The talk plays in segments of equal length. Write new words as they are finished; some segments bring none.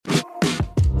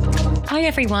Hi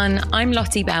everyone, I'm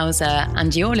Lottie Bowser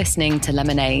and you're listening to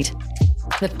Lemonade,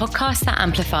 the podcast that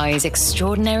amplifies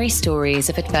extraordinary stories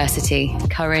of adversity,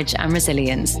 courage and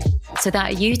resilience so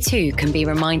that you too can be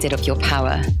reminded of your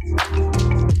power.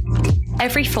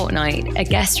 Every fortnight, a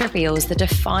guest reveals the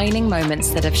defining moments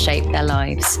that have shaped their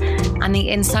lives and the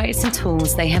insights and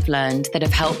tools they have learned that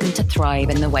have helped them to thrive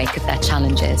in the wake of their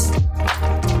challenges.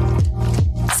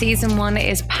 Season 1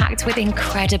 is packed with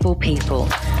incredible people,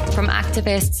 from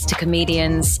activists to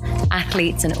comedians,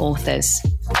 athletes and authors.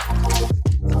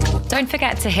 Don't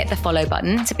forget to hit the follow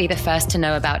button to be the first to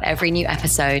know about every new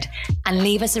episode and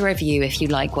leave us a review if you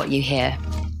like what you hear.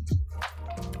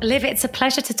 Liv, it's a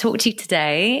pleasure to talk to you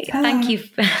today. Hello. Thank you.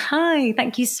 Hi,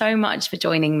 thank you so much for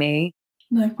joining me.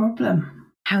 No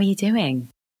problem. How are you doing?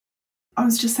 I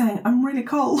was just saying, I'm really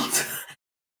cold.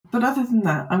 But other than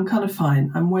that, I'm kind of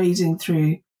fine. I'm wading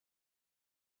through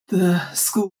the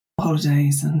school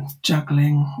holidays and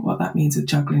juggling what that means with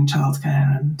juggling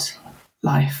childcare and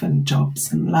life and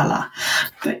jobs and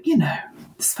But,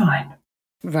 it's fine.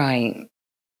 Right.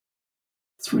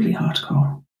 It's really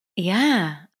hardcore.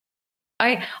 Yeah.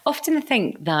 I often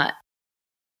think that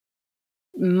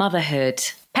motherhood,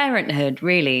 parenthood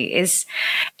really is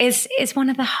one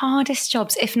of the hardest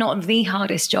jobs, if not the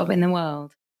hardest job in the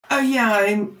world. Oh,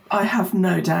 yeah, I have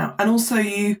no doubt. And also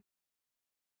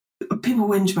people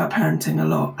whinge about parenting a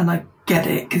lot, and I get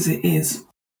it because it is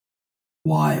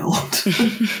wild.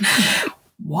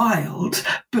 Wild.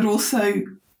 But also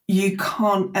you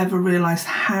can't ever realise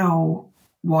how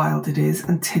wild it is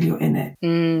until you're in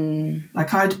it.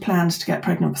 Like, I'd planned to get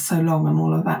pregnant for so long and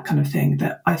all of that kind of thing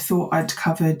that I thought I'd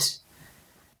covered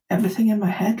everything in my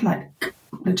head, like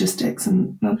logistics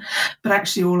but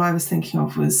actually all I was thinking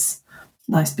of was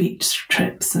nice beach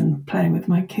trips and playing with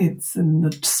my kids and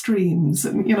the streams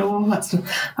and all that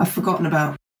stuff. I've forgotten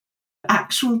about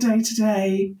actual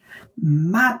day-to-day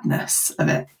madness of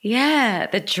it. Yeah,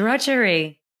 the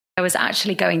drudgery. I was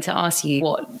actually going to ask you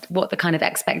what the kind of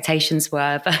expectations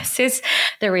were versus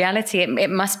the reality. It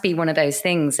must be one of those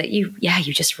things that you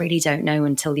just really don't know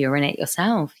until you're in it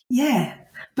yourself. Yeah,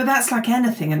 but that's like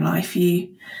anything in life.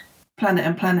 You plan it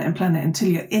and plan it and plan it until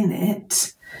you're in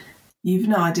it. You've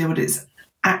no idea what it's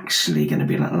actually going to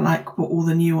be like what all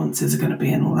the nuances are going to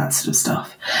be and all that sort of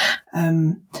stuff.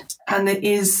 And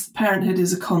parenthood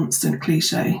is a constant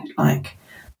cliche. Like,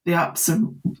 the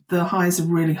highs are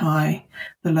really high,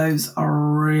 the lows are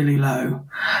really low.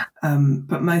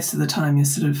 But most of the time you're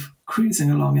sort of cruising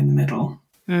along in the middle,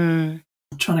 trying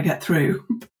to get through.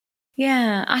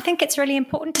 Yeah, I think it's really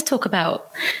important to talk about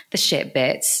the shit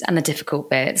bits and the difficult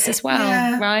bits as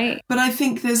well, right? But I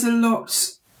think there's a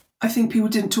lot. I think people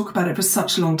didn't talk about it for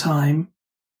such a long time.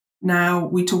 Now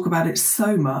we talk about it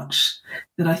so much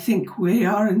that I think we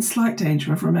are in slight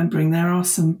danger of remembering there are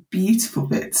some beautiful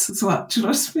bits as well. Do you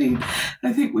know what I mean?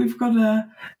 I think we've got to,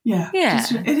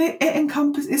 it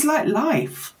encompasses, it's like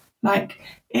life. Like,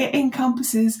 it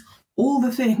encompasses all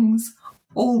the things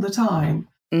all the time.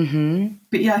 Mm-hmm.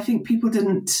 But yeah, I think people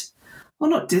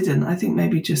I think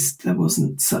maybe just there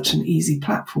wasn't such an easy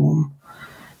platform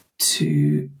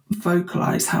to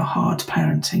vocalise how hard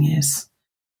parenting is.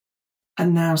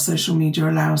 And now social media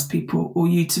allows people, or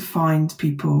you, to find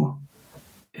people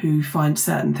who find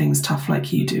certain things tough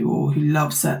like you do, or who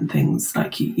love certain things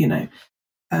like you,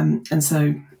 and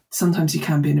so sometimes you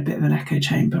can be in a bit of an echo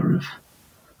chamber of,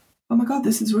 oh my God,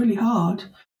 this is really hard.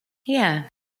 Yeah,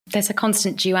 there's a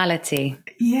constant duality.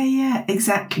 Yeah,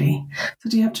 exactly. So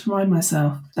do you have to remind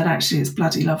myself that actually it's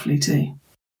bloody lovely too?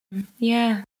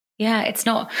 Yeah, it's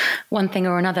not one thing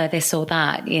or another, this or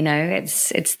that,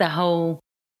 it's the whole,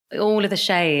 all of the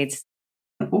shades.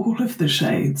 All of the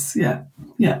shades, yeah.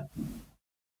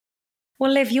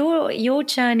 Well, Liv, your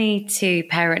journey to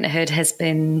parenthood has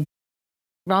been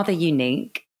rather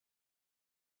unique.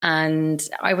 And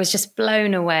I was just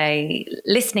blown away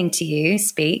listening to you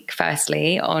speak,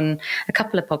 firstly, on a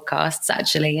couple of podcasts,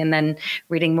 actually, and then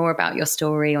reading more about your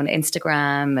story on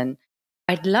Instagram. And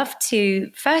I'd love to,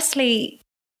 firstly,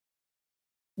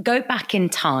 go back in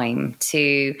time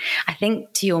to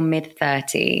your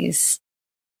mid-30s,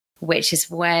 which is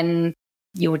when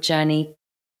your journey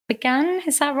began.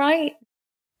 Is that right?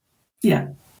 Yeah.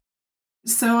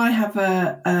 So I have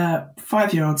a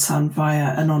 5-year-old son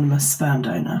via anonymous sperm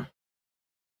donor.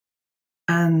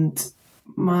 And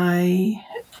my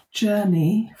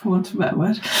journey, for want of a better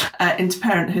word, into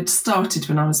parenthood started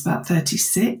when I was about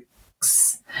 36.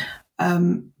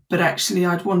 But actually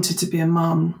I'd wanted to be a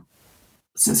mum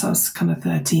since I was kind of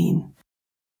 13.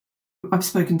 I've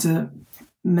spoken to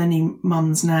many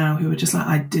mums now who are just like,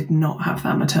 I did not have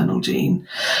that maternal gene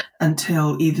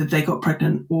until either they got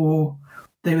pregnant or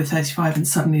they were 35 and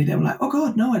suddenly they were like, oh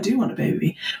God, no, I do want a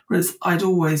baby. Whereas I'd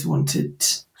always wanted,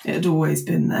 it had always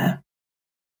been there.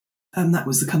 And that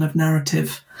was the kind of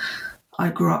narrative I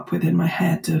grew up with in my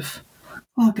head of,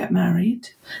 well, I'll get married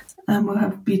and we'll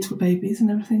have beautiful babies and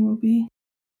everything will be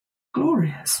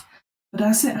glorious. But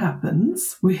as it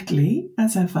happens, weirdly,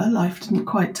 as ever, life didn't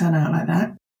quite turn out like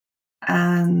that.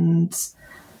 And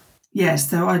yes,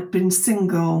 so I'd been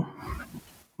single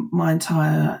my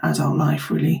entire adult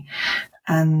life, really,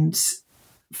 and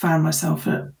found myself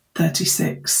at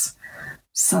 36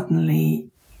 suddenly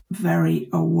very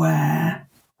aware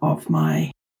of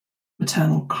my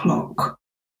maternal clock.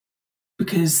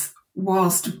 Because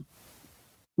whilst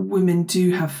women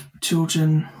do have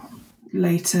children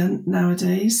later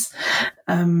nowadays,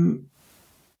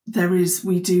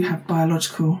 we do have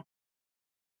biological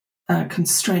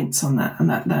constraints on that, and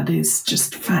that is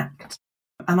just fact.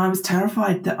 And I was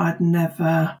terrified that I'd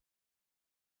never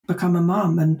become a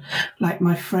mum, and like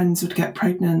my friends would get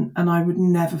pregnant and I would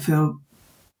never feel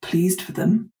pleased for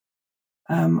them.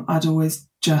 I'd always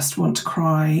just want to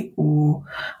cry, or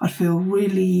I'd feel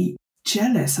really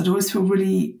jealous. I'd always feel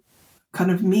really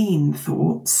kind of mean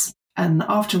thoughts. And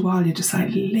after a while, you're just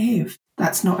like, Liv,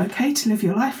 that's not okay to live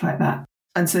your life like that.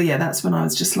 And so, yeah, that's when I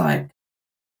was just like,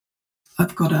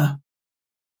 I've got to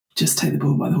just take the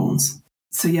bull by the horns.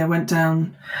 So, yeah, I went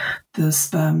down the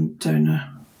sperm donor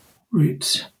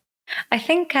route. I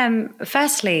think,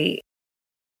 firstly,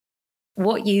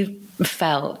 what you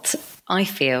felt, I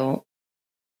feel,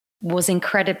 was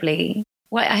incredibly,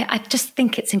 well, I just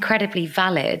think it's incredibly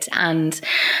valid. And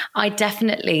I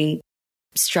definitely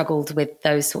struggled with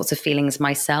those sorts of feelings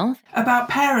myself. About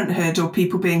parenthood or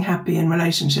people being happy in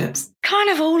relationships? Kind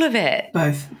of all of it.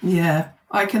 Both, yeah.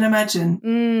 I can imagine.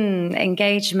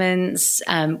 Engagements,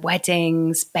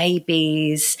 weddings,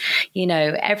 babies,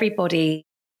 everybody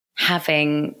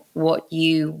having what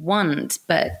you want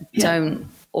but don't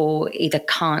or either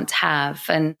can't have.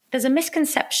 And there's a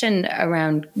misconception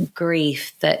around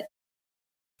grief that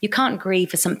you can't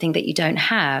grieve for something that you don't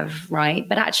have, right?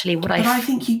 But actually I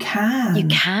think you can. You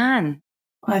can.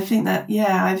 I think that,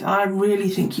 I really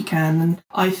think you can. And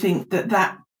I think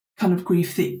that kind of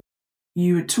grief that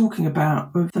you were talking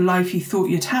about, of the life you thought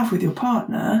you'd have with your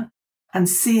partner, and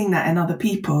seeing that in other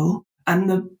people, and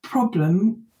the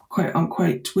problem, quote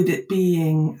unquote, with it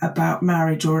being about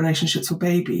marriage or relationships or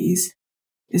babies,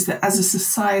 is that as a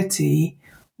society,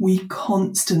 we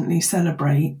constantly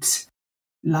celebrate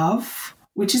love,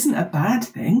 which isn't a bad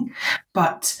thing,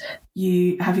 but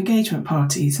you have engagement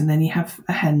parties, and then you have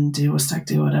a hen do or stag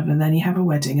do or whatever, and then you have a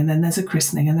wedding, and then there's a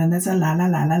christening, and then there's a la la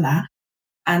la la la,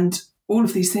 and all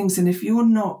of these things. And if you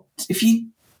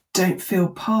don't feel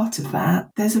part of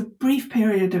that, there's a brief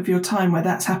period of your time where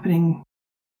that's happening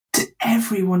to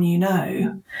everyone you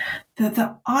know, that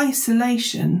the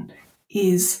isolation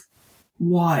is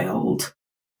wild.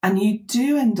 And you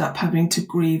do end up having to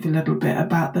grieve a little bit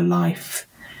about the life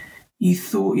you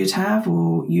thought you'd have,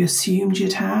 or you assumed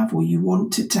you'd have, or you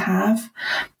wanted to have,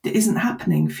 that isn't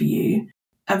happening for you.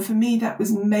 And for me, that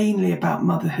was mainly about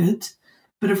motherhood.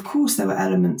 But of course, there were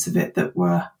elements of it that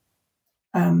were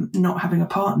not having a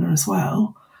partner as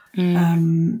well.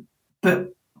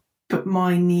 But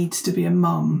my need to be a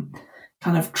mum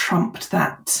kind of trumped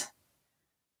that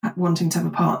wanting to have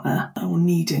a partner or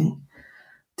needing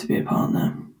to be a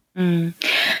partner.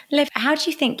 Liv, how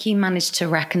do you think you managed to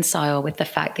reconcile with the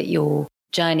fact that your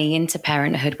journey into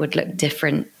parenthood would look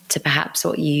different to perhaps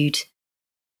what you'd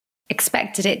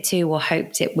expected it to or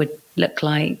hoped it would look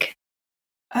like?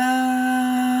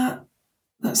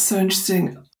 That's so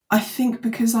interesting. I think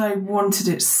because I wanted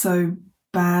it so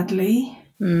badly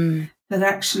that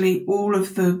actually all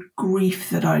of the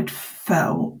grief that I'd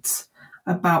felt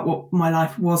about what my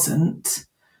life wasn't,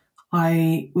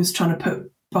 I was trying to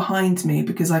put behind me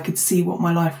because I could see what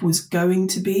my life was going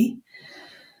to be.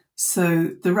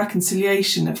 So the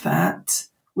reconciliation of that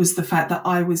was the fact that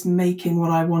I was making what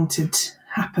I wanted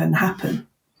happen.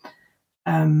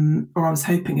 Or I was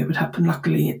hoping it would happen.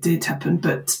 Luckily, it did happen.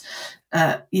 But,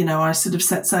 I sort of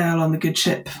set sail on the good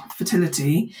ship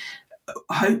fertility,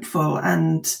 hopeful.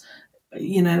 And,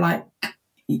 I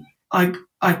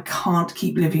can't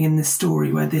keep living in this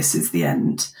story where this is the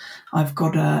end. I've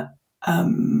got to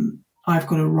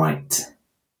write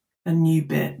a new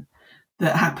bit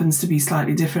that happens to be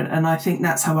slightly different. And I think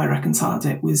that's how I reconciled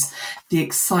it, was the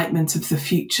excitement of the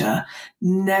future,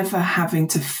 never having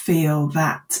to feel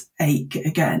that ache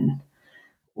again.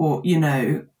 Or,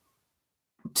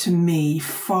 to me,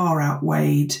 far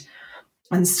outweighed,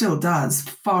 and still does,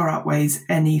 far outweighs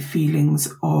any feelings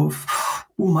of,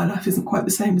 oh, my life isn't quite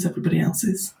the same as everybody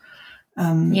else's.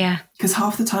 Because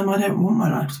half the time I don't want my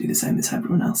life to be the same as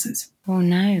everyone else's. Oh,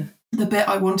 no. The bit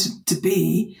I wanted to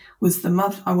be was the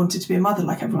mother. I wanted to be a mother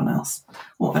like everyone else,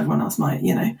 or everyone else might,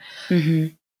 you know. Mm-hmm.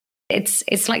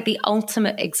 It's like the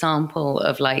ultimate example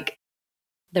of like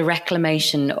the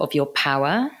reclamation of your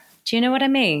power. Do you know what I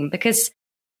mean? Because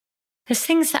there's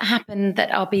things that happen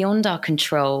that are beyond our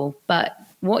control, but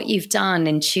what you've done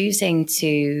in choosing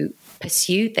to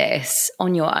pursue this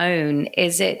on your own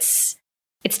is it's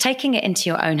taking it into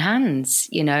your own hands,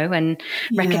 you know, and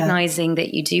recognizing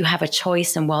that you do have a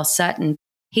choice. And while certain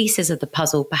pieces of the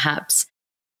puzzle perhaps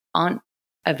aren't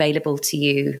available to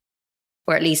you,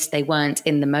 or at least they weren't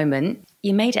in the moment,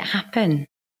 you made it happen.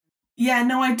 Yeah,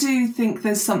 no, I do think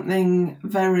there's something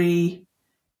very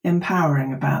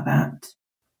empowering about that.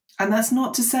 And that's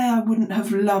not to say I wouldn't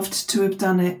have loved to have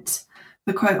done it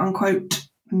the quote unquote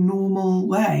normal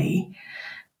way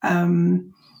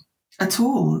at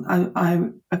all.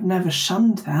 I've never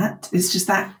shunned that. It's just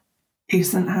that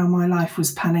isn't how my life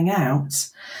was panning out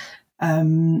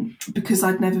because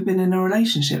I'd never been in a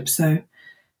relationship. So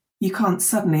you can't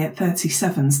suddenly at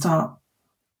 37 start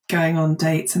going on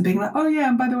dates and being like, oh yeah,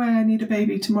 and by the way, I need a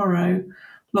baby tomorrow.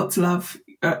 Lots of love.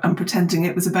 And pretending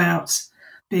it was about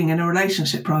being in a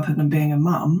relationship rather than being a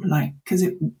mum, like, because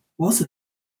it wasn't.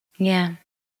 Yeah.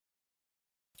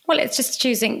 Well, it's just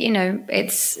choosing, you know,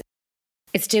 it's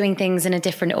doing things in a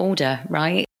different order,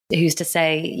 right? Who's to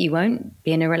say you won't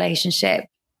be in a relationship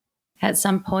at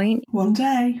some point? One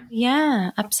day.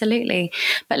 Yeah, absolutely.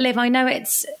 But Liv, I know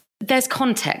there's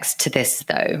context to this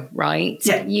though, right?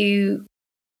 Yeah.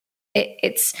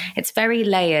 It's very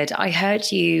layered. I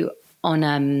heard you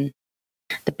on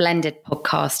the Blended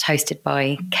podcast hosted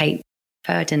by Kate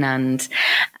Ferdinand.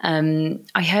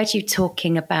 I heard you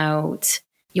talking about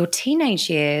your teenage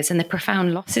years and the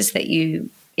profound losses that you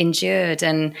endured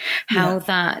and how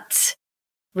that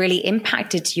really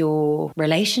impacted your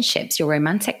relationships, your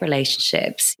romantic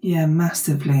relationships. Yeah,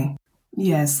 massively.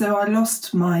 Yeah, so I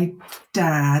lost my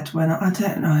dad when I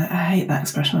don't know, I hate that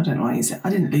expression, I don't know why I use it. I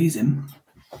didn't lose him.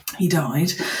 He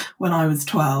died when I was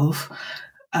 12.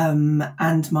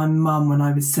 And my mum when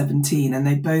I was 17, and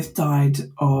they both died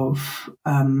of,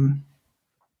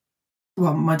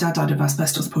 my dad died of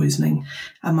asbestos poisoning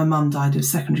and my mum died of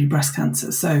secondary breast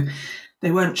cancer. So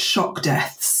they weren't shock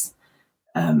deaths.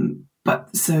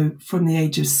 But so from the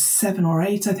age of 7 or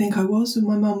 8, I think I was, when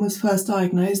my mum was first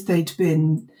diagnosed, they'd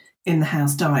been in the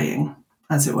house dying,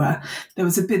 as it were. There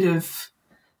was a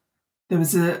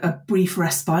brief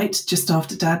respite just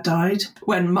after dad died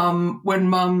when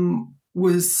mum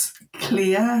was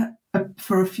clear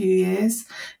for a few years,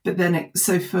 but then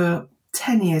so for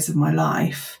 10 years of my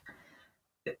life,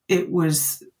 there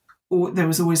was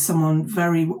always someone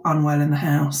very unwell in the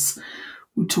house,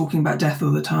 talking about death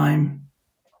all the time,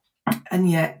 and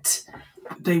yet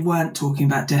they weren't talking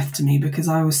about death to me because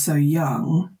I was so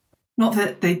young. Not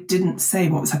that they didn't say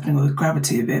what was happening or the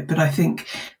gravity of it, but I think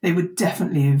they would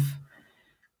definitely have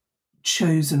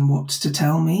chosen what to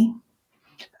tell me.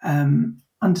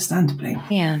 Understandably.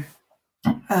 Yeah.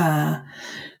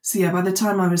 So by the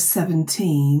time I was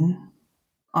 17,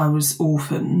 I was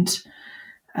orphaned.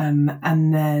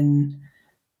 And then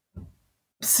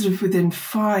sort of within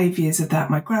 5 years of that,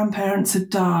 my grandparents had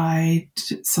died.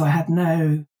 So I had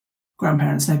no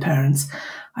grandparents, no parents.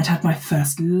 I'd had my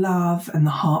first love and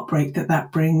the heartbreak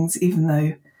that brings, even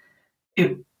though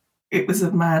it was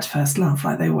a mad first love,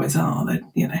 like they always are. They're,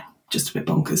 you know, just a bit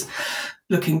bonkers.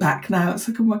 Looking back now, it's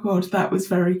like, oh my God, that was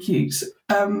very cute.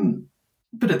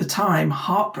 But at the time,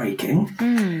 heartbreaking.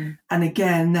 Mm. And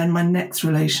again, then my next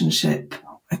relationship,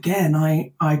 again,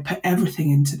 I put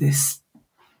everything into this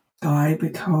guy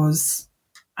because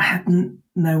I had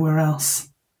nowhere else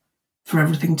for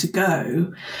everything to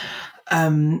go.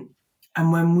 And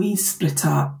when we split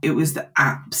up, it was the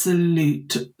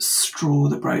absolute straw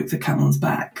that broke the camel's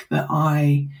back, that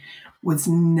I was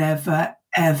never,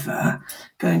 ever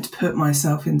going to put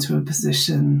myself into a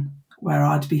position where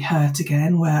I'd be hurt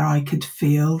again, where I could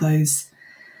feel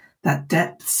that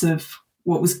depths of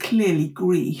what was clearly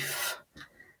grief,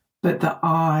 but that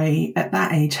I, at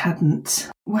that age,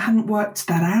 hadn't worked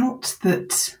that out,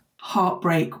 that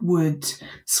heartbreak would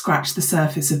scratch the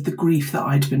surface of the grief that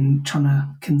I'd been trying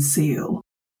to conceal.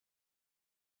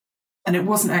 And it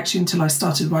wasn't actually until I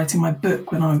started writing my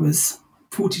book when I was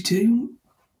 42,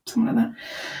 something like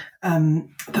that,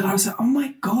 that I was like, oh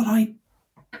my God,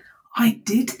 I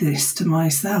did this to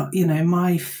myself. You know,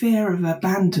 my fear of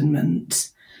abandonment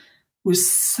was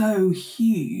so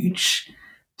huge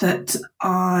that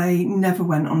I never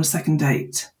went on a second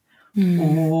date.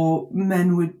 Or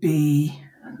men would be,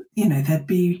 you know, they'd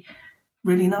be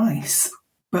really nice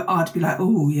but I'd be like,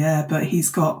 oh yeah, but he's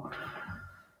got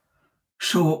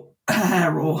short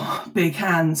hair or big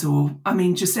hands, or I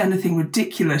mean, just anything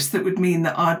ridiculous that would mean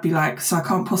that I'd be like, so I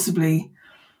can't possibly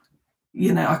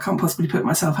put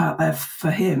myself out there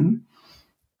for him.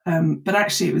 But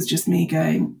actually, it was just me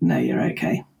going, no, you're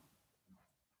okay.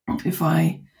 If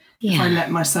I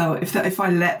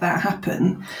let that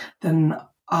happen, then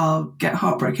I'll get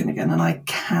heartbroken again, and I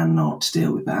cannot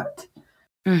deal with that.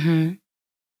 Mm-hmm.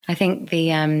 I think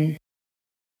the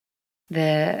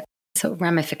sort of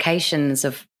ramifications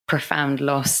of profound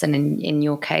loss, and in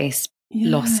your case,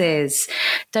 losses,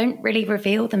 don't really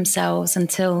reveal themselves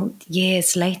until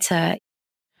years later.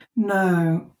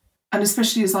 No, and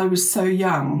especially as I was so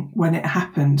young when it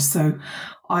happened, so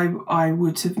I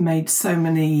would have made so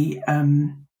many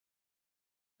kind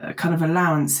of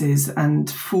allowances and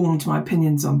formed my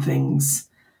opinions on things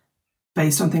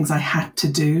based on things I had to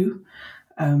do.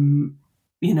 And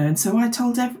so I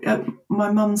told my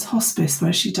mum's hospice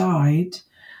where she died,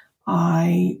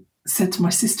 I said to my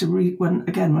sister when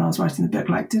I was writing the book,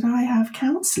 like, did I have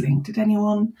counselling? Did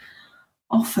anyone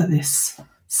offer this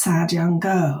sad young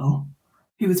girl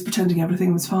who was pretending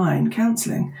everything was fine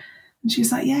counselling? And she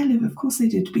was like, yeah, Liv, of course they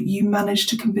did, but you managed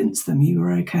to convince them you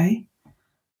were okay.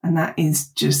 And that is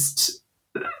just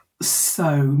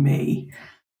so me.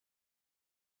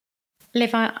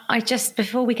 Liv, I just,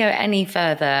 before we go any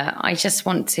further, I just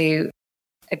want to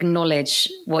acknowledge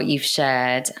what you've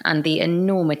shared and the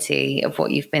enormity of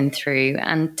what you've been through,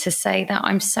 and to say that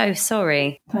I'm so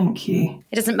sorry. Thank you.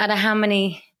 It doesn't matter how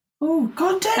many... Oh,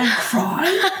 God, don't cry.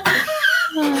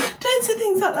 Don't say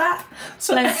things like that.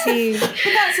 So, bless you. But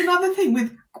that's another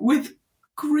thing with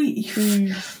grief,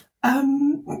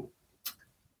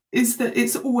 is that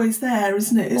it's always there,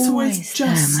 isn't it? It's always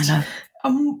just... there, my love.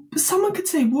 Someone could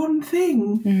say one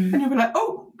thing and you'll be like,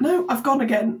 oh, no, I've gone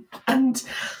again. And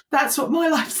that's what my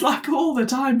life's like all the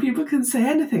time. People can say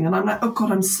anything and I'm like, oh,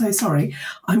 God, I'm so sorry.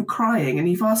 I'm crying and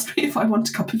you've asked me if I want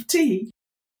a cup of tea.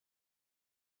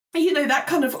 That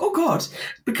kind of, oh, God,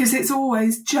 because it's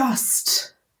always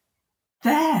just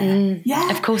there. Yeah.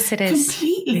 Of course it is.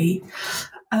 Completely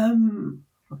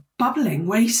bubbling,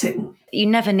 waiting. You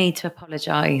never need to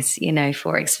apologise,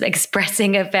 for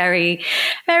expressing a very,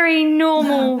 very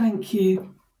normal... No, thank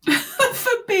you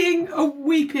for being a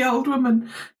weepy old woman.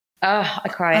 Oh, I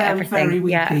cry at everything. Very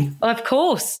weepy. Yeah. Well, of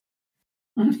course.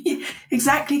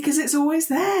 Exactly, because it's always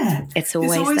there. It's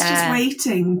always there. Just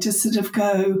waiting to sort of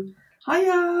go,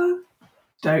 hiya,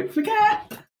 don't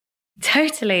forget.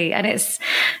 Totally. And it's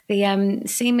the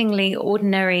seemingly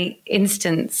ordinary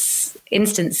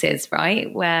instances, right,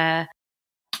 where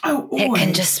it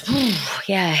can just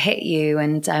hit you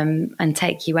and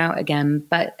take you out again.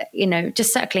 But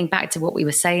just circling back to what we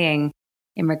were saying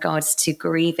in regards to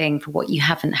grieving for what you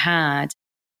haven't had,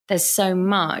 there's so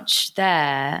much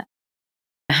there,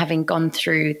 having gone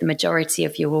through the majority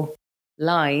of your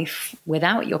life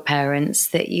without your parents,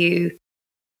 that you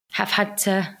have had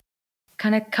to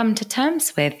kind of come to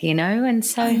terms with, and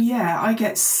so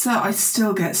I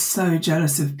still get so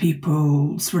jealous of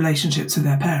people's relationships with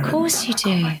their parents. Of course you do.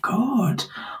 Oh my God.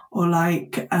 Or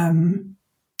like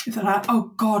if they're like,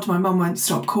 oh God, my mum won't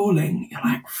stop calling, you're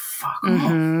like, fuck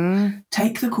off,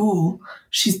 take the call,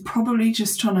 she's probably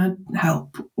just trying to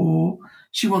help, or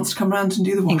she wants to come around and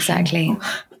do the washing. Exactly.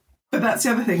 But that's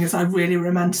the other thing, is I really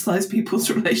romanticise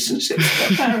people's relationships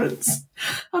with their parents.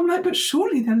 I'm like, but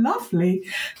surely they're lovely.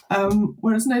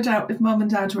 Whereas no doubt if mum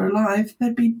and dad were alive,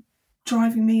 they'd be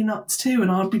driving me nuts too, and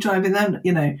I'd be driving them,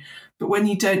 But when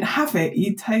you don't have it,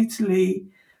 you totally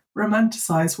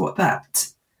romanticise what that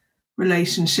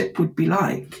relationship would be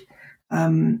like.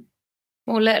 Well,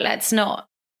 look, let's not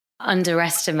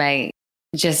underestimate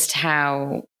just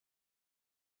how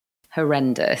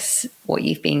horrendous what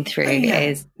you've been through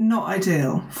is. Not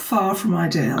ideal. Far from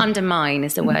ideal. Undermine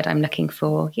is the word I'm looking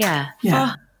for. Yeah.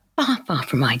 Far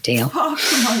from ideal. Far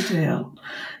from ideal.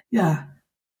 Yeah.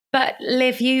 But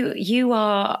Liv, you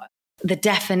are the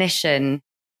definition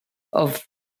of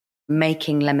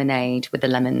making lemonade with the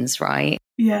lemons, right?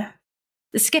 Yeah.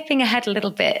 Skipping ahead a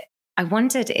little bit, I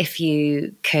wondered if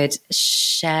you could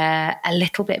share a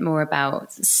little bit more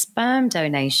about sperm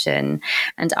donation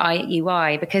and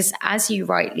IUI, because as you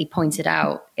rightly pointed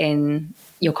out in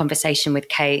your conversation with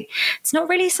Kate, it's not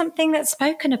really something that's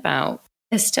spoken about.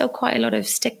 There's still quite a lot of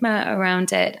stigma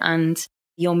around it, and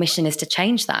your mission is to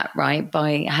change that, right,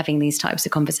 by having these types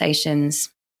of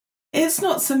conversations. It's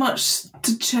not so much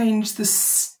to change the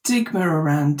stigma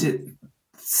around it,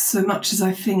 so much as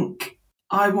I think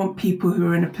I want people who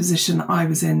are in a position I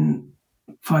was in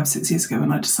 5-6 years ago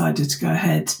when I decided to go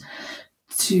ahead,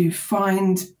 to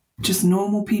find just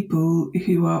normal people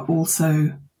who are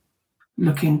also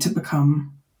looking to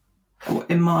become, or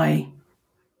in my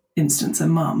instance, a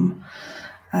mum,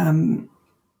 and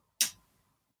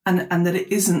that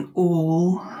it isn't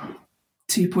all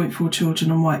 2.4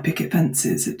 children and white picket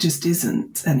fences. It just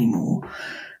isn't anymore.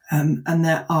 And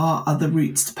there are other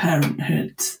routes to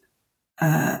parenthood.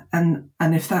 And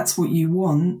if that's what you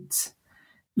want,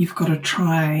 you've got to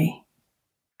try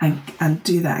and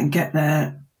do that and get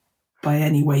there by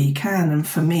any way you can. And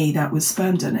for me, that was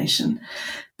sperm donation.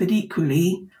 But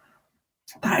equally,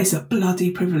 that is a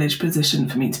bloody privileged position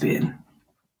for me to be in.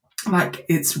 Like,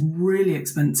 it's really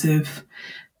expensive.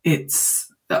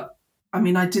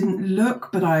 I didn't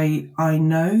look, but I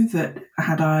know that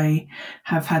had I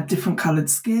have had different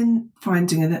coloured skin,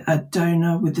 finding a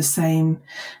donor with the same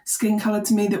skin colour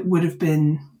to me, that would have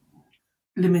been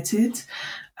limited.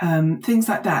 Things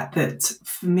like that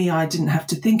for me, I didn't have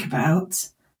to think about,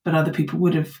 but other people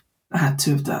would have had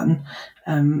to have done.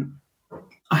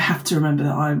 I have to remember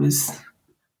that I was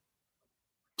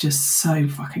just so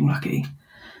fucking lucky.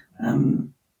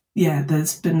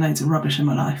 There's been loads of rubbish in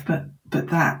my life, but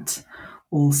that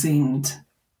all seemed,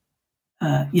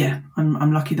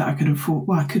 I'm lucky that I could afford,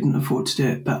 well, I couldn't afford to do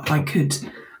it, but I could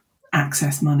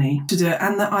access money to do it,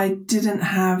 and that I didn't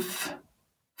have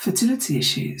fertility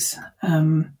issues.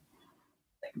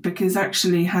 Because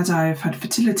actually, had I have had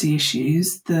fertility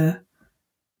issues, the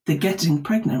getting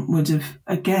pregnant would have,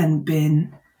 again,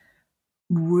 been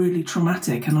really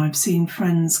traumatic. And I've seen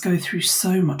friends go through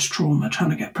so much trauma trying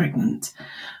to get pregnant.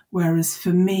 Whereas for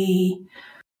me,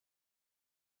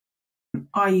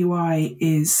 IUI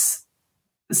is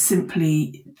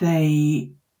simply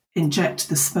they inject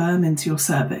the sperm into your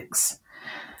cervix.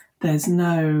 There's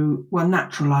no,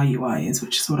 natural IUI is,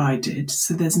 which is what I did.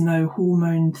 So there's no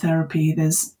hormone therapy.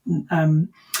 There's no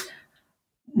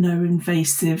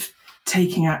invasive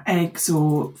taking out eggs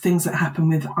or things that happen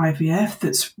with IVF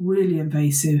that's really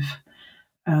invasive,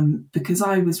 because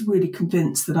I was really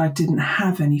convinced that I didn't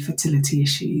have any fertility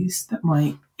issues, that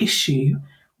my issue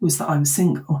was that I was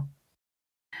single.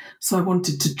 So I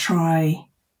wanted to try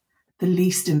the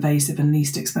least invasive and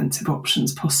least expensive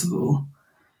options possible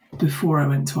before I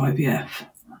went to IVF.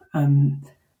 And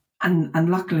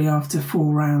luckily, after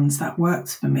 4 rounds, that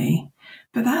worked for me.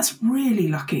 But that's really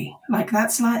lucky. Like,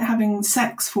 that's like having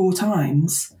sex 4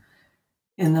 times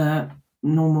in a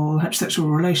normal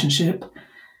heterosexual relationship.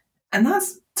 And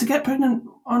that's, to get pregnant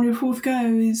on your 4th go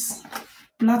is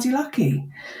bloody lucky.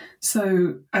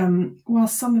 So while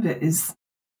some of it is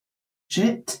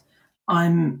shit,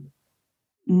 I'm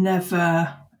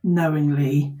never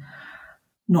knowingly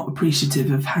not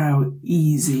appreciative of how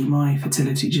easy my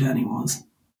fertility journey was.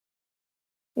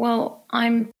 Well,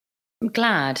 I'm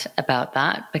glad about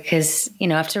that, because,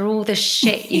 after all the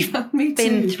shit you've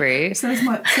been through. Says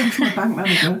my bank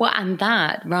manager. Well, and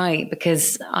that, right,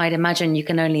 because I'd imagine you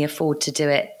can only afford to do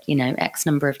it, X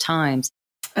number of times.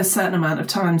 A certain amount of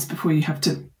times before you have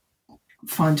to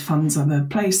find funds other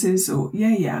places, or,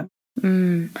 yeah.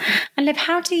 And Liv,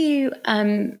 how do you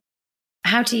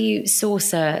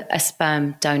source a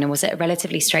sperm donor? Was it a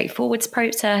relatively straightforward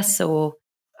process, or?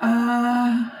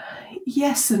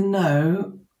 Yes and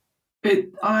no.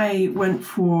 I went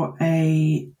for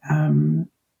a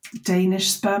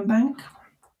Danish sperm bank.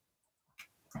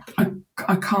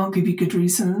 I can't give you good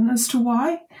reason as to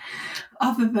why,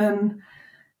 other than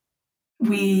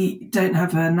we don't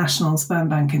have a national sperm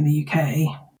bank in the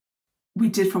UK. We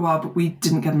did for a while, but we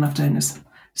didn't get enough donors,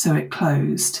 so it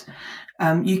closed.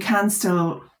 You can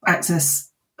still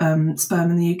access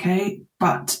sperm in the UK,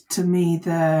 but to me,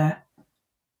 this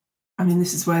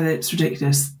is where it's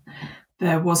ridiculous.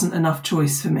 There wasn't enough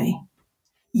choice for me.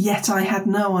 Yet I had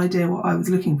no idea what I was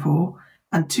looking for,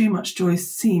 and too much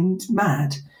choice seemed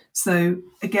mad. So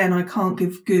again, I can't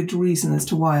give good reason as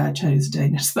to why I chose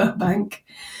Danish sperm bank,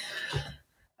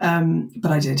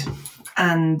 but I did.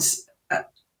 And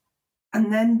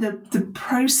then the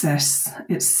process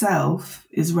itself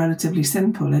is relatively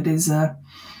simple. It is a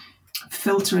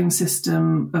filtering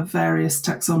system of various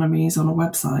taxonomies on a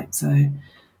website. So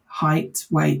height,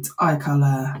 weight, eye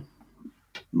colour,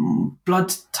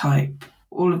 blood type,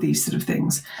 all of these sort of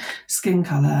things, skin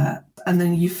colour, and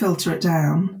then you filter it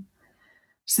down.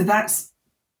 So that's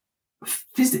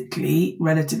physically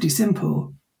relatively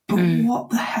simple. But what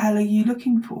the hell are you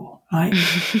looking for? Like,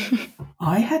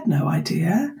 I had no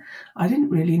idea. I didn't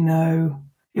really know.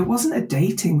 It wasn't a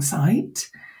dating site.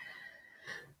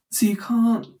 So you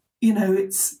can't,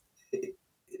 it's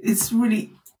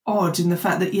really odd in the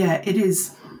fact that, it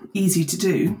is easy to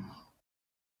do.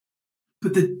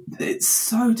 But it's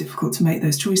so difficult to make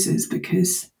those choices,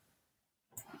 because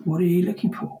what are you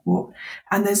looking for?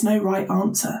 And there's no right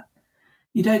answer.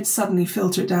 You don't suddenly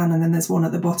filter it down and then there's one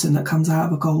at the bottom that comes out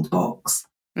of a gold box.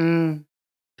 Mm.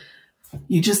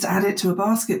 You just add it to a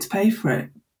basket to pay for it.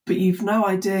 But you've no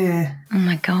idea. Oh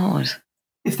my God.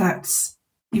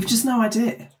 You've just no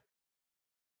idea.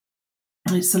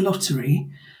 It's a lottery.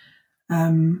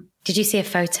 Did you see a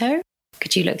photo?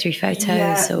 Could you look through photos?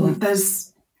 Yeah, or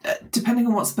there's, depending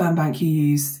on what sperm bank you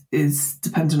use is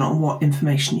dependent on what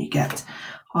information you get.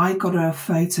 I got a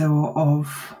photo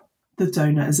of the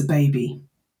donor as a baby.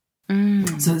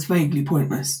 So it's vaguely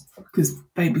pointless because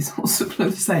babies also look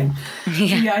the same.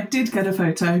 Yeah, I did get a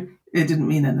photo. It didn't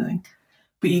mean anything.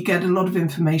 But you get a lot of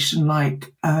information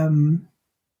like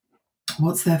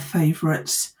what's their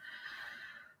favourite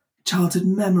childhood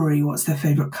memory, what's their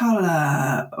favourite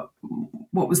colour,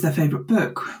 what was their favourite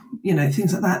book,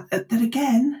 things like that. That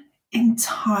again,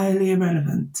 entirely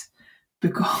irrelevant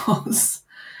because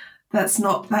that's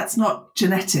not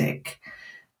genetic.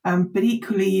 But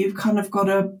equally, you've kind of got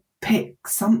to pick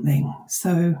something.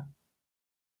 So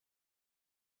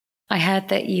I heard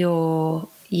that you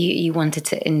wanted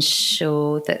to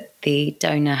ensure that the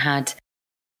donor had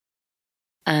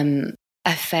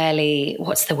a fairly,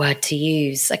 what's the word to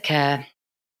use, like a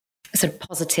sort of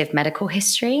positive medical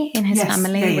history in his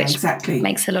family, which exactly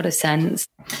makes a lot of sense.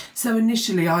 So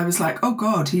initially I was like, oh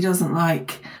God, he doesn't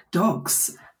like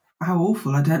dogs. How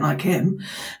awful, I don't like him.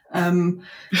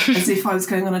 As if I was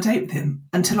going on a date with him.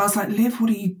 Until I was like, Liv,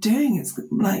 what are you doing? It's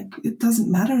like, it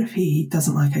doesn't matter if he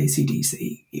doesn't like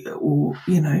AC/DC or,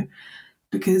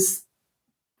 because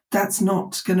that's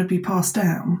not going to be passed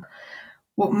down.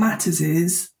 What matters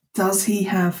is, does he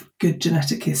have good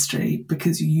genetic history?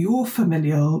 Because your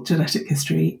familial genetic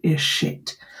history is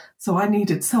shit. So I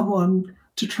needed someone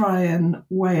to try and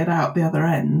weigh it out the other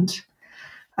end.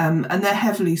 And they're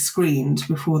heavily screened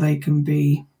before they can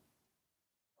be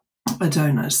a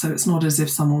donor. So it's not as if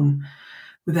someone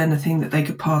with anything that they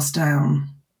could pass down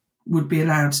would be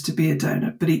allowed to be a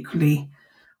donor. But equally,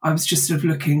 I was just sort of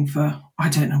looking for, I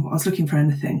don't know what, I was looking for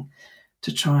anything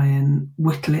to try and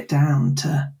whittle it down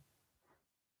to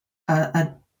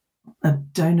a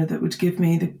donor that would give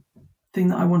me the thing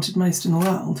that I wanted most in the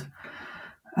world.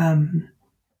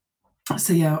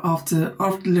 So yeah, after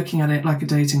looking at it like a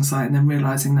dating site and then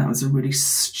realising that was a really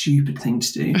stupid thing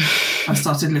to do, I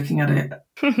started looking at it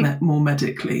more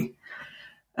medically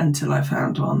until I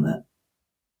found one that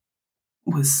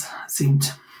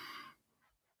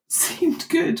seemed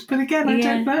good. But again, I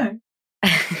don't know.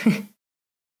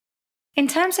 In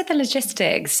terms of the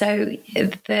logistics, so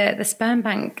the sperm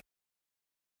bank,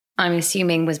 I'm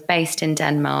assuming, was based in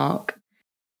Denmark.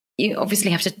 You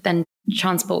obviously have to then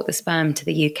transport the sperm to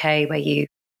the UK where you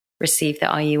receive the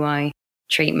IUI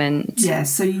treatment. Yeah,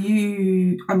 so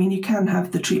you can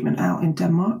have the treatment out in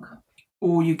Denmark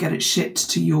or you get it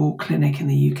shipped to your clinic in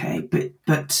the UK,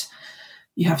 but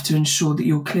you have to ensure that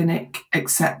your clinic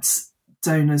accepts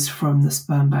donors from the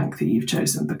sperm bank that you've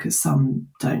chosen because some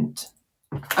don't.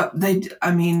 I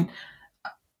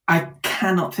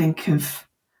cannot think of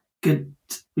good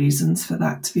reasons for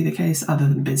that to be the case other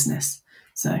than business.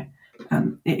 So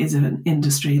it is an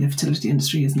industry. The fertility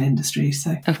industry is an industry.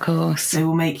 So of course they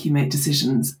will make you make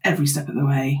decisions every step of the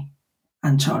way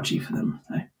and charge you for them.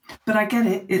 So, but I get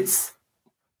it. It's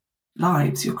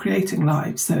lives. You're creating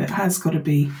lives. So it has got to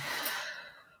be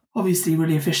obviously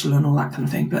really official and all that kind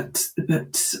of thing. But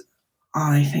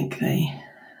I think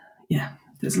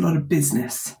there's a lot of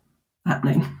business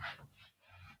happening.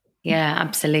 Yeah,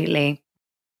 absolutely.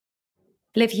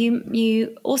 Liv,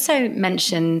 you also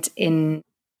mentioned in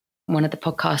one of the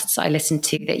podcasts I listened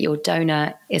to that your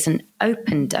donor is an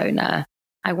open donor.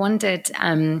 I wondered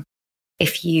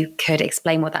if you could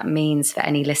explain what that means for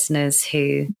any listeners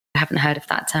who haven't heard of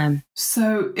that term.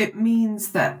 So it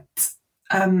means that,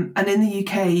 and in the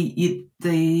UK,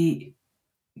 they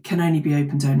can only be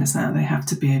open donors now. They have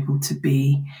to be able to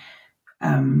be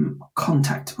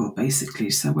contactable, basically.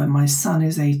 So when my son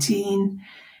is 18,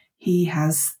 he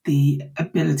has the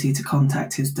ability to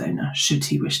contact his donor, should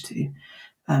he wish to.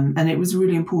 And it was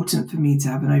really important for me to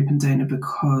have an open donor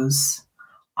because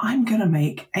I'm going to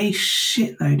make a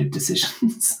shitload of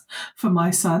decisions for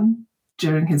my son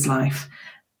during his life.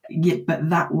 But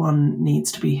that one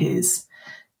needs to be his.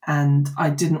 And I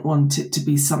didn't want it to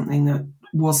be something that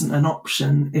wasn't an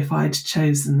option if I'd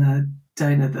chosen a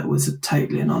donor that was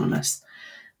totally anonymous.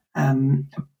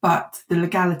 But the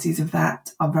legalities of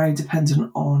that are very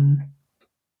dependent on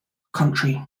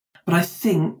country. But I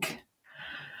think,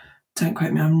 don't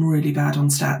quote me, I'm really bad on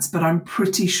stats, but I'm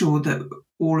pretty sure that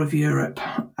all of Europe,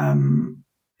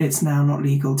 it's now not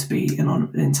legal to be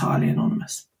entirely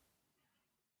anonymous.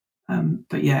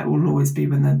 But yeah, it will always be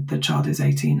when the child is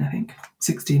 18, I think,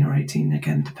 16 or 18,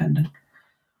 again, depending.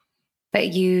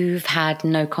 But you've had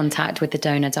no contact with the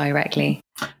donor directly?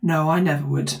 No, I never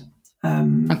would.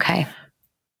 Okay.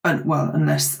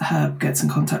 Unless Herb gets in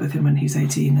contact with him when he's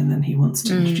 18 and then he wants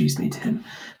to introduce me to him.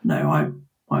 No,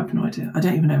 I have no idea. I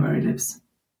don't even know where he lives.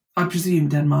 I presume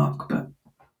Denmark,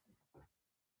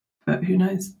 but who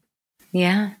knows?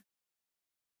 Yeah.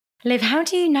 Liv, how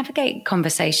do you navigate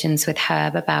conversations with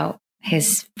Herb about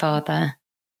his father?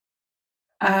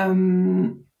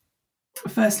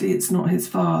 Firstly, it's not his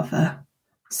father,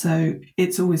 so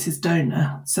it's always his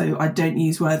donor. So I don't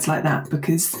use words like that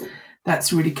because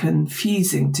that's really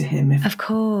confusing to him. Of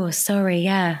course, sorry,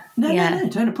 yeah. No,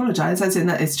 don't apologise. As in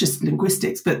that, it's just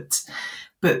linguistics. But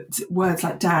words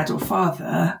like dad or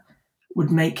father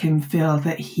would make him feel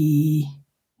that he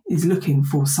is looking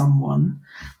for someone,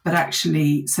 but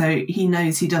actually, so he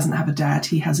knows he doesn't have a dad.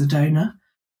 He has a donor.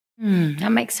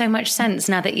 That makes so much sense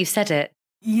now that you've said it.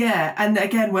 Yeah, and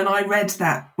again, when I read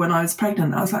that when I was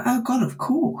pregnant, I was like, oh God, of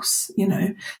course,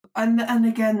 And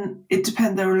again, it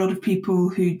depends. There are a lot of people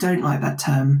who don't like that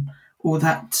term or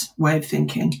that way of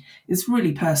thinking. It's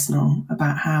really personal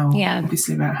about how,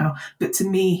 but to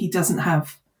me, he doesn't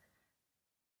have.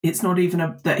 It's not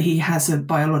even that he has a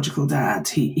biological dad.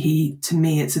 He to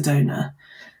me, it's a donor,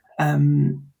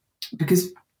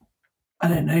 because I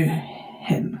don't know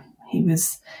him.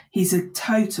 He's a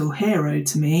total hero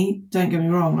to me. Don't get me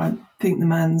wrong. I think the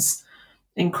man's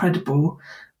incredible,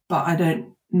 but I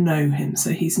don't know him. So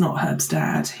he's not Herb's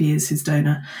dad. He is his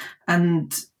donor.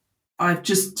 And I've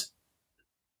just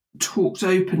talked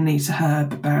openly to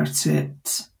Herb about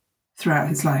it throughout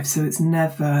his life. So it's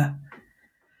never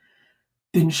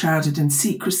been shrouded in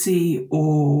secrecy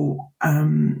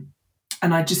and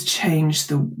I just change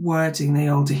the wording the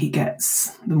older he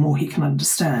gets, the more he can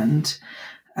understand.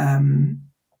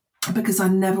 Because I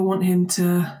never want him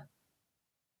to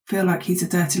feel like he's a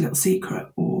dirty little secret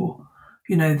or,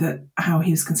 that how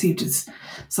he was conceived is.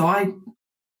 So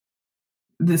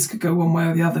this could go one way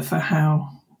or the other for how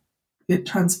it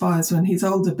transpires when he's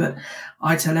older, but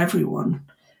I tell everyone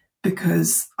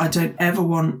because I don't ever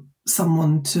want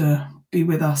someone to be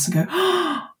with us and go,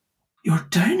 oh, you're a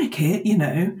donor kid,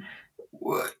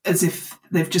 as if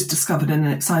they've just discovered an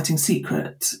exciting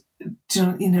secret.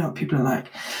 Do you know what people are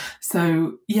like?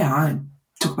 So, yeah, I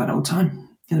talk about it all the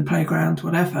time in the playground,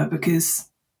 whatever, because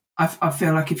I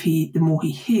feel like the more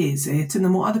he hears it and the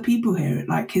more other people hear it,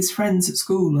 like his friends at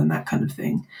school and that kind of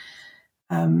thing.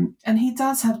 And he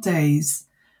does have days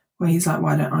where he's like,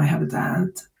 why don't I have a dad?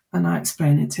 And I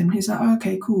explain it to him. He's like, oh,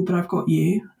 okay, cool, but I've got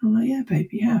you. I'm like, yeah,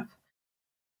 baby, you have.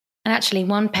 And actually,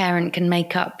 one parent can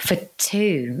make up for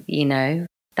two,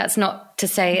 That's not to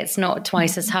say it's not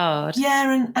twice as hard.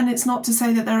 Yeah, and it's not to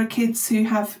say that there are kids who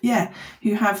have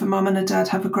a mum and a dad,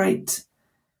 have a great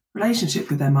relationship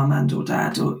with their mum and or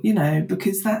dad, or,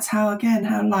 because that's how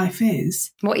life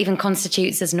is. What even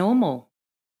constitutes as normal.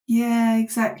 Yeah,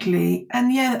 exactly.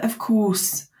 And yeah, of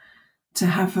course, to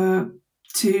have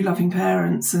two loving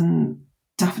parents and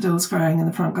daffodils growing in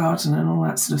the front garden and all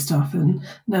that sort of stuff and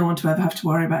no one to ever have to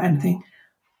worry about anything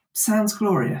sounds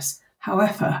glorious.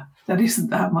 However, that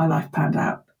isn't how my life panned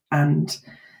out. And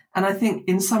I think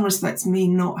in some respects, me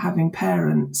not having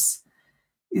parents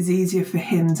is easier for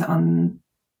him to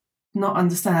not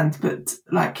understand, but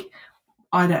like,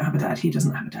 I don't have a dad, he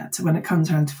doesn't have a dad. So when it comes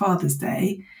around to Father's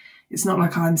Day, it's not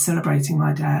like I'm celebrating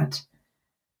my dad.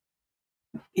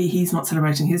 He's not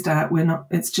celebrating his dad.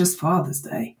 It's just Father's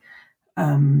Day.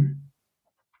 And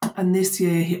this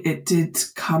year it did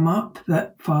come up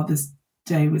that Father's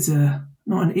Day was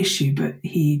not an issue, but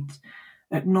he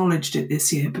acknowledged it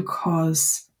this year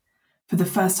because for the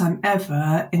first time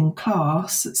ever in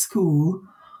class at school,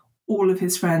 all of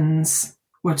his friends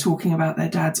were talking about their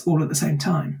dads all at the same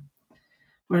time.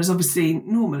 Whereas obviously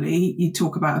normally you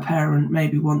talk about a parent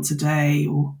maybe once a day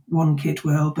or one kid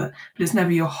will, but it's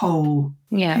never your whole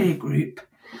peer group.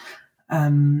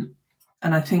 And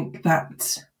I think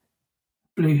that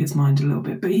blew his mind a little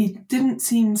bit. But he didn't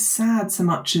seem sad so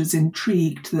much as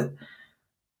intrigued that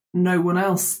no one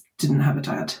else didn't have a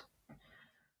dad.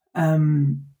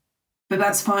 But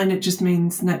that's fine. It just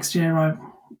means next year I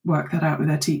work that out with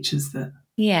their teachers that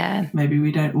maybe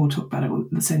we don't all talk about it all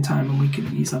at the same time and we could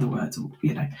use other words, or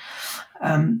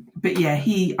but yeah,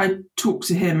 I talk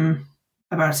to him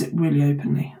about it really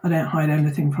openly. I don't hide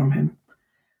anything from him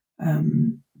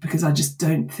because I just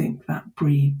don't think that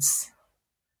breeds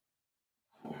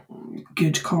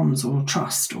good comms or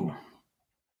trust. Or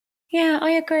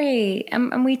I agree,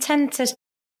 and we tend to.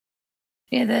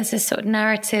 There's this sort of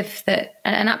narrative that,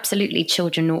 and absolutely,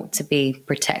 children ought to be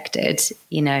protected,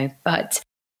 but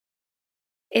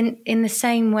in the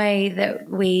same way that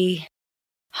we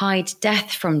hide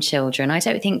death from children, I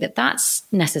don't think that that's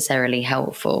necessarily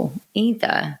helpful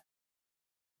either.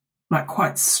 Like,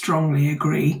 quite strongly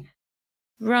agree.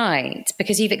 Right,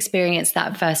 because you've experienced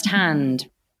that firsthand.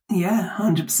 Yeah,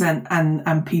 100%.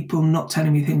 And people not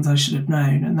telling me things I should have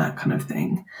known and that kind of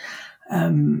thing.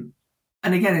 And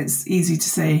again, it's easy to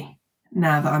say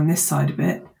now that I'm this side of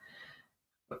it,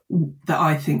 that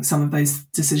I think some of those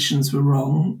decisions were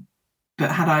wrong.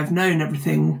 But had I have known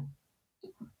everything,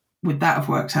 would that have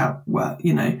worked out well,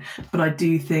 you know? But I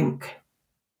do think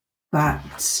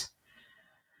that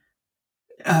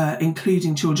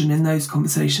including children in those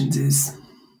conversations is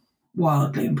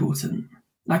wildly important.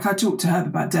 Like, I talk to Herb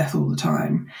about death all the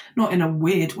time, not in a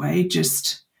weird way,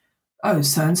 just, oh,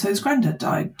 so-and-so's granddad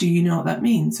died. Do you know what that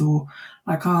means? Or,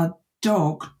 like, our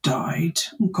dog died.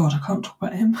 Oh, God, I can't talk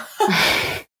about him.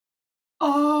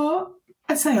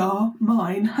 I say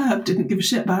mine. Herb didn't give a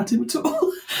shit about him at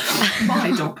all.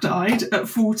 My dog died at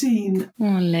 14. Oh,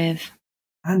 Liv.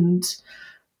 And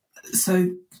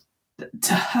so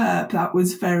to Herb, that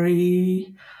was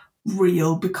very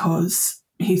real because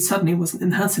he suddenly wasn't in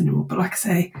the house anymore. But like I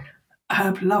say,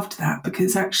 Herb loved that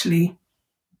because actually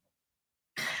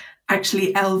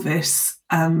Elvis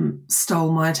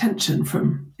stole my attention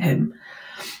from him.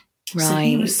 Right. So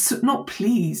he was not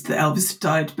pleased that Elvis had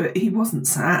died, but he wasn't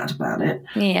sad about it.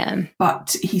 Yeah.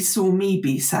 But he saw me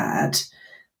be sad,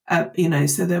 so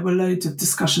there were loads of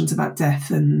discussions about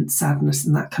death and sadness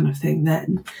and that kind of thing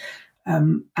then.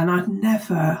 And I'd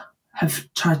never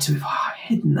have tried to have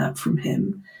hidden that from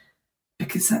him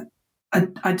because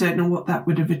I don't know what that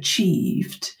would have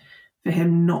achieved for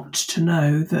him not to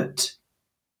know that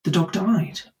the dog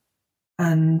died.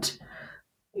 And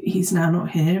he's now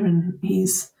not here and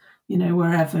he's,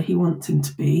 wherever he wants him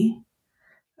to be.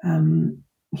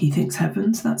 He thinks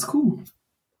heaven, so that's cool.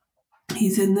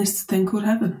 He's in this thing called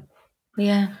heaven.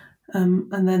 Yeah.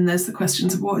 And then there's the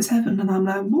questions of what is heaven, and I'm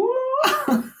like,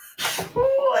 I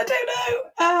don't know.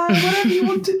 Whatever you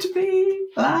want it to be,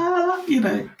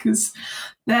 because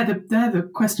they're the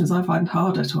questions I find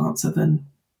harder to answer than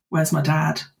where's my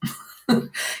dad,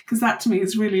 because that to me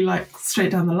is really like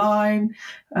straight down the line.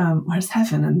 Where's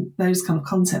heaven and those kind of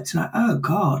concepts? You're like, oh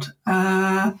God,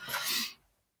 that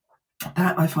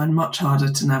I find much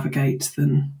harder to navigate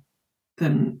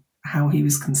than how he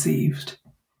was conceived.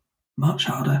 Much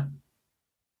harder.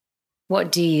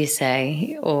 What do you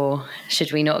say? Or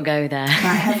should we not go there?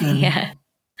 About heaven? Yeah.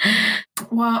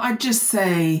 Well, I'd just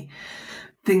say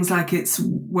things like it's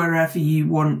wherever you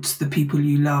want the people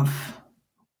you love,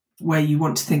 where you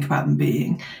want to think about them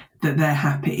being, that they're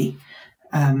happy.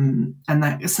 And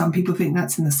that some people think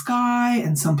that's in the sky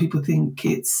and some people think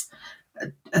it's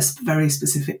a very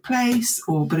specific place,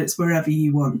 but it's wherever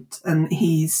you want. And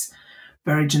he's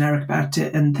very generic about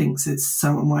it and thinks it's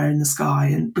somewhere in the sky.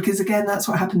 And because again, that's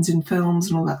what happens in films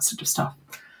and all that sort of stuff.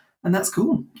 And that's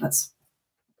cool. That's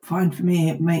fine for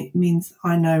me. It means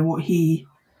I know what he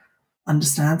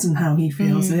understands and how he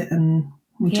feels it. And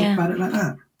we talk about it like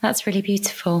that. That's really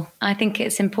beautiful. I think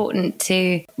it's important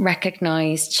to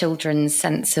recognise children's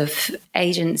sense of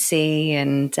agency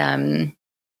and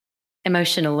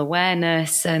emotional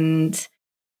awareness and...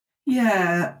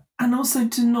 Yeah, and also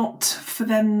to not, for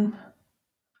them...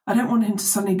 I don't want him to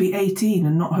suddenly be 18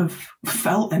 and not have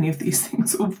felt any of these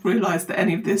things or realised that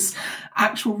any of this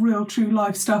actual, real, true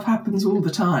life stuff happens all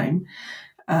the time.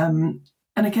 And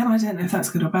again, I don't know if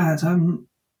that's good or bad. I'm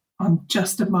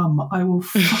just a mum. I will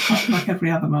fuck up like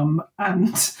every other mum.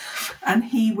 And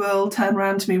he will turn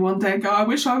around to me one day and go, I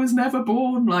wish I was never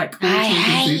born. Like, all I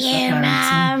hate you,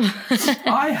 Mum.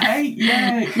 I hate,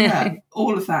 yeah,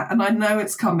 all of that. And I know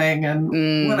it's coming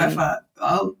and whatever.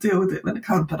 I'll deal with it when it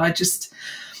comes. But I just...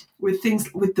 with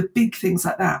the big things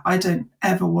like that, I don't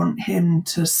ever want him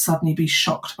to suddenly be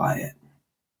shocked by it.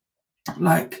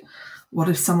 Like, what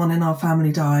if someone in our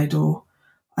family died? Or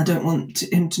I don't want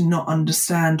him to not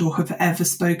understand or have ever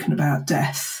spoken about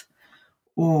death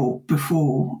or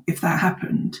before, if that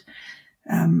happened.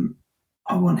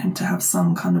 I want him to have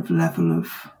some kind of level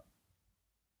of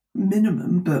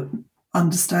minimum, but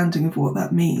understanding of what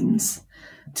that means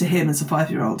to him as a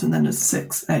 5-year-old and then as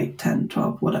 6, 8, 10,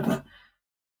 12, whatever.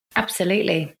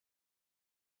 Absolutely.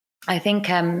 I think,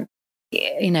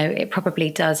 it probably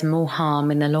does more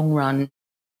harm in the long run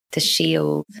to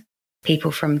shield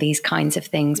people from these kinds of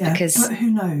things because... But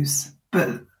who knows?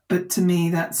 But to me,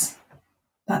 that's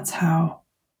how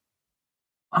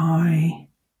I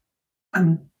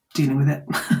am dealing with it.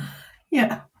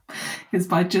 Yeah. It's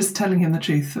by just telling him the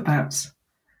truth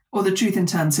or the truth in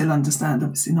terms he'll understand,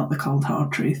 obviously not the cold,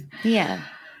 hard truth. Yeah.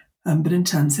 But in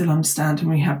terms he'll understand, and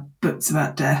we have books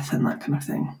about death and that kind of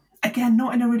thing. again,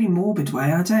 not in a really morbid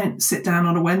way. I don't sit down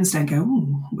on a Wednesday and go,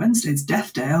 "Oh, Wednesday's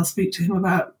death day. I'll speak to him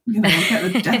about, I'll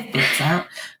get the death books out."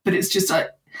 But it's just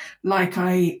like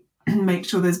I make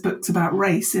sure there's books about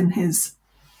race in his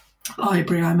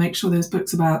library. I make sure there's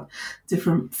books about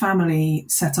different family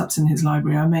setups in his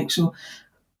library. I make sure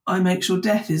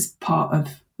death is part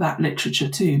of that literature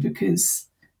too, because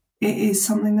it is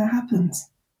something that happens.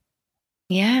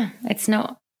 Yeah, it's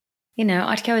not,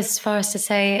 I'd go as far as to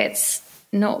say it's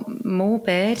not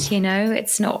morbid,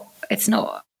 it's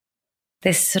not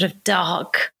this sort of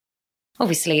dark,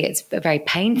 obviously it's a very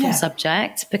painful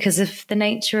subject because of the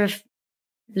nature of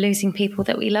losing people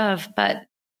that we love. But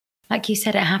like you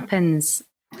said, it happens.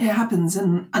 It happens.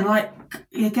 And like,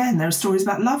 again, there are stories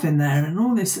about love in there and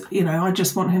all this, I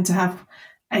just want him to have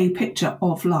a picture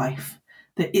of life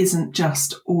that isn't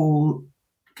just all,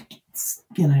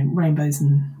 rainbows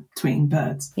and tweeting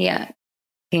birds. Yeah.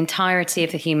 The entirety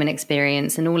of the human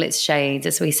experience and all its shades,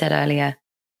 as we said earlier.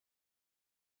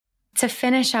 To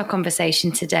finish our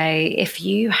conversation today, if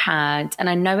you had, and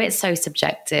I know it's so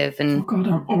subjective and... Oh God,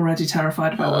 I'm already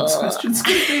terrified about what this question's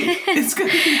going to be. It's going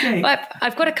to be big. Well,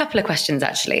 I've got a couple of questions,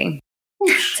 actually.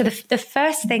 So the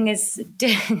first thing is,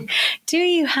 do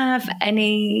you have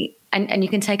any, and you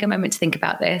can take a moment to think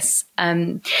about this,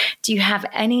 do you have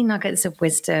any nuggets of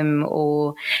wisdom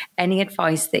or any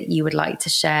advice that you would like to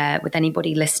share with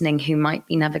anybody listening who might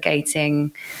be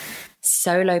navigating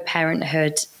solo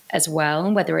parenthood as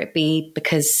well, whether it be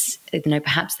because,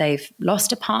 perhaps they've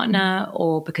lost a partner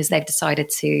or because they've decided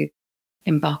to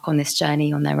embark on this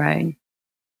journey on their own?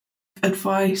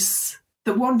 Advice.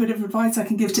 The one bit of advice I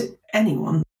can give to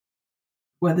anyone,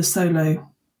 whether solo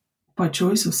by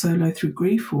choice or solo through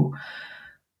grief, or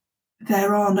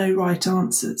there are no right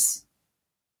answers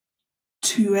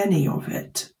to any of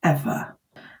it ever.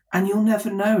 And you'll never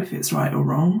know if it's right or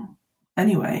wrong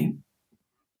anyway.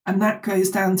 And that goes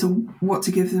down to what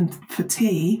to give them for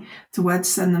tea, to where to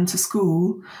send them to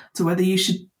school, to whether you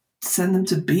should send them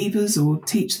to Beavers or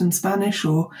teach them Spanish,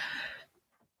 or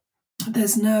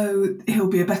he'll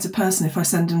be a better person if I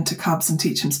send him to Cubs and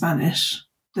teach him Spanish.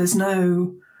 There is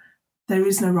no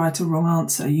right or wrong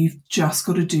answer. You've just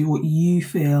got to do what you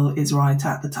feel is right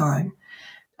at the time.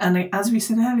 And as we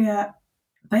said earlier,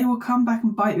 they will come back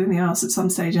and bite you in the arse at some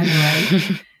stage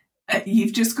anyway.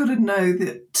 You've just got to know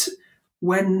that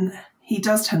when he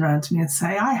does turn around to me and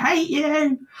say, "I hate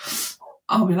you,"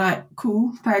 I'll be like,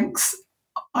 "Cool, thanks.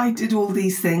 I did all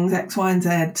these things, X, Y, and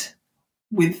Z,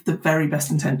 with the very best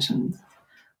intentions.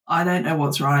 I don't know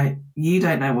what's right. You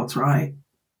don't know what's right.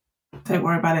 Don't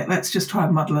worry about it. Let's just try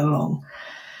and muddle along."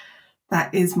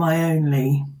 That is my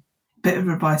only bit of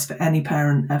advice for any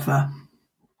parent ever,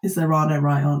 is there are no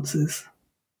right answers.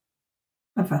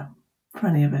 Ever. For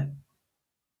any of it.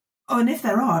 Oh, and if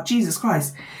there are, Jesus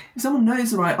Christ, if someone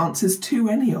knows the right answers to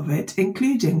any of it,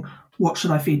 including what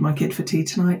should I feed my kid for tea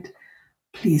tonight,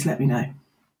 please let me know.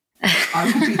 I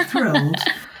would be thrilled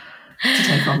to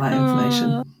take on that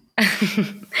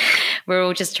information. We're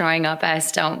all just trying our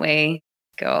best, aren't we?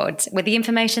 God, with the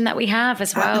information that we have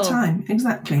as well. At the time,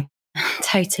 exactly.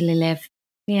 Totally, Liv.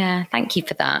 Yeah, thank you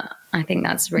for that. I think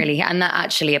that's really, and that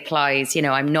actually applies.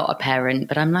 I'm not a parent,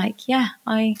 but I'm like,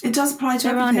 it does apply to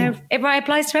everything. It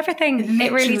applies to everything.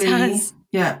 It really does.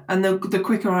 Yeah, and the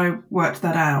quicker I worked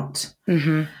that out,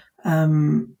 is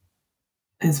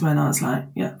when I was like,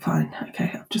 yeah, fine,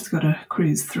 okay, I've just got to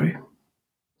cruise through.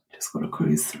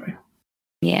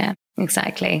 Yeah,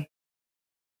 exactly.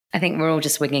 I think we're all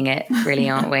just winging it, really,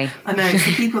 aren't we? I know, it's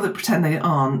the people that pretend they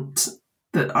aren't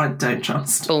that I don't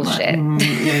trust. Bullshit. Like,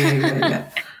 yeah.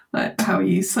 Like, how are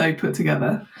you so put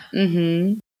together?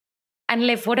 Mm-hmm. And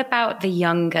Liv, what about the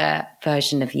younger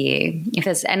version of you? If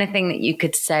there's anything that you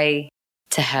could say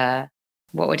to her,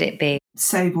 what would it be?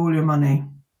 Save all your money.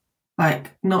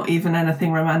 Like, not even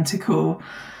anything romantic or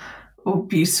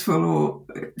beautiful or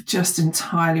just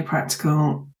entirely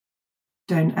practical.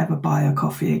 Don't ever buy a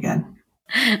coffee again.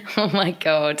 Oh my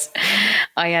God.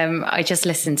 I just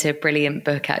listened to a brilliant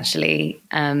book actually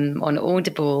on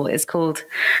Audible. It's called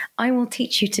I Will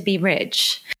Teach You to Be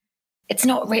Rich. It's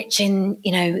not rich in,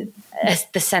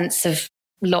 the sense of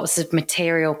lots of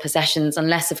material possessions,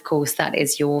 unless of course that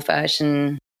is your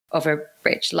version of a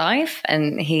rich life.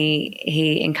 And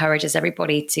he encourages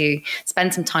everybody to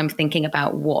spend some time thinking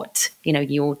about what,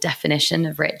 your definition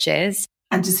of rich is.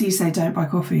 And does he say don't buy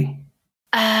coffee?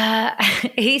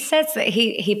 He says that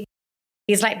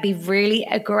he's like, be really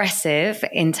aggressive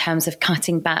in terms of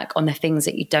cutting back on the things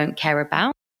that you don't care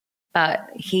about. But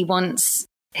he wants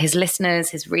his listeners,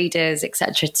 his readers,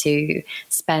 etc., to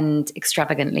spend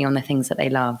extravagantly on the things that they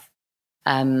love.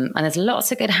 And there's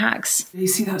lots of good hacks. You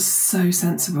see, that's so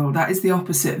sensible. That is the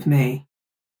opposite of me.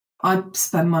 I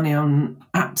spend money on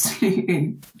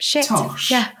absolutely shit.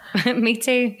 Tosh. Yeah, me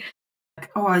too.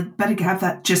 Oh, I better have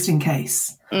that just in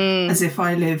case. As if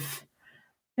I live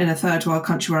in a third world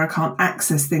country where I can't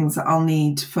access things that I'll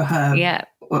need for her at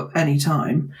any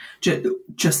time,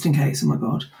 just in case. Oh my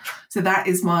God. So that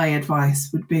is my advice,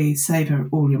 would be save her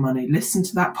all your money. Listen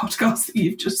to that podcast that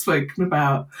you've just spoken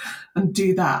about and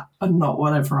do that and not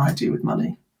whatever I do with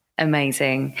money.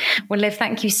 Amazing. Well, Liv,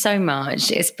 thank you so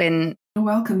much. It's been... You're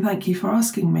welcome. Thank you for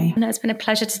asking me. No, it's been a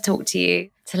pleasure to talk to you,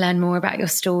 to learn more about your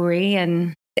story.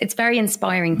 And it's very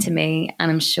inspiring to me.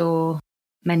 And I'm sure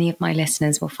many of my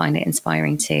listeners will find it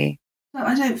inspiring too.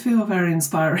 I don't feel very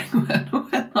inspiring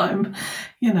when I'm,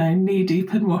 knee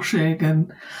deep in washing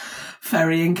and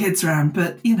ferrying kids around.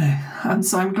 But,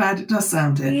 I'm glad it does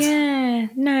sound it. Yeah,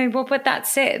 no, well, but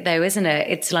that's it though, isn't it?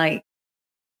 It's like,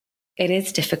 it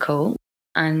is difficult.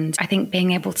 And I think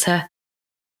being able to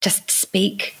just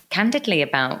speak candidly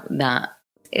about that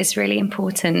is really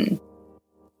important.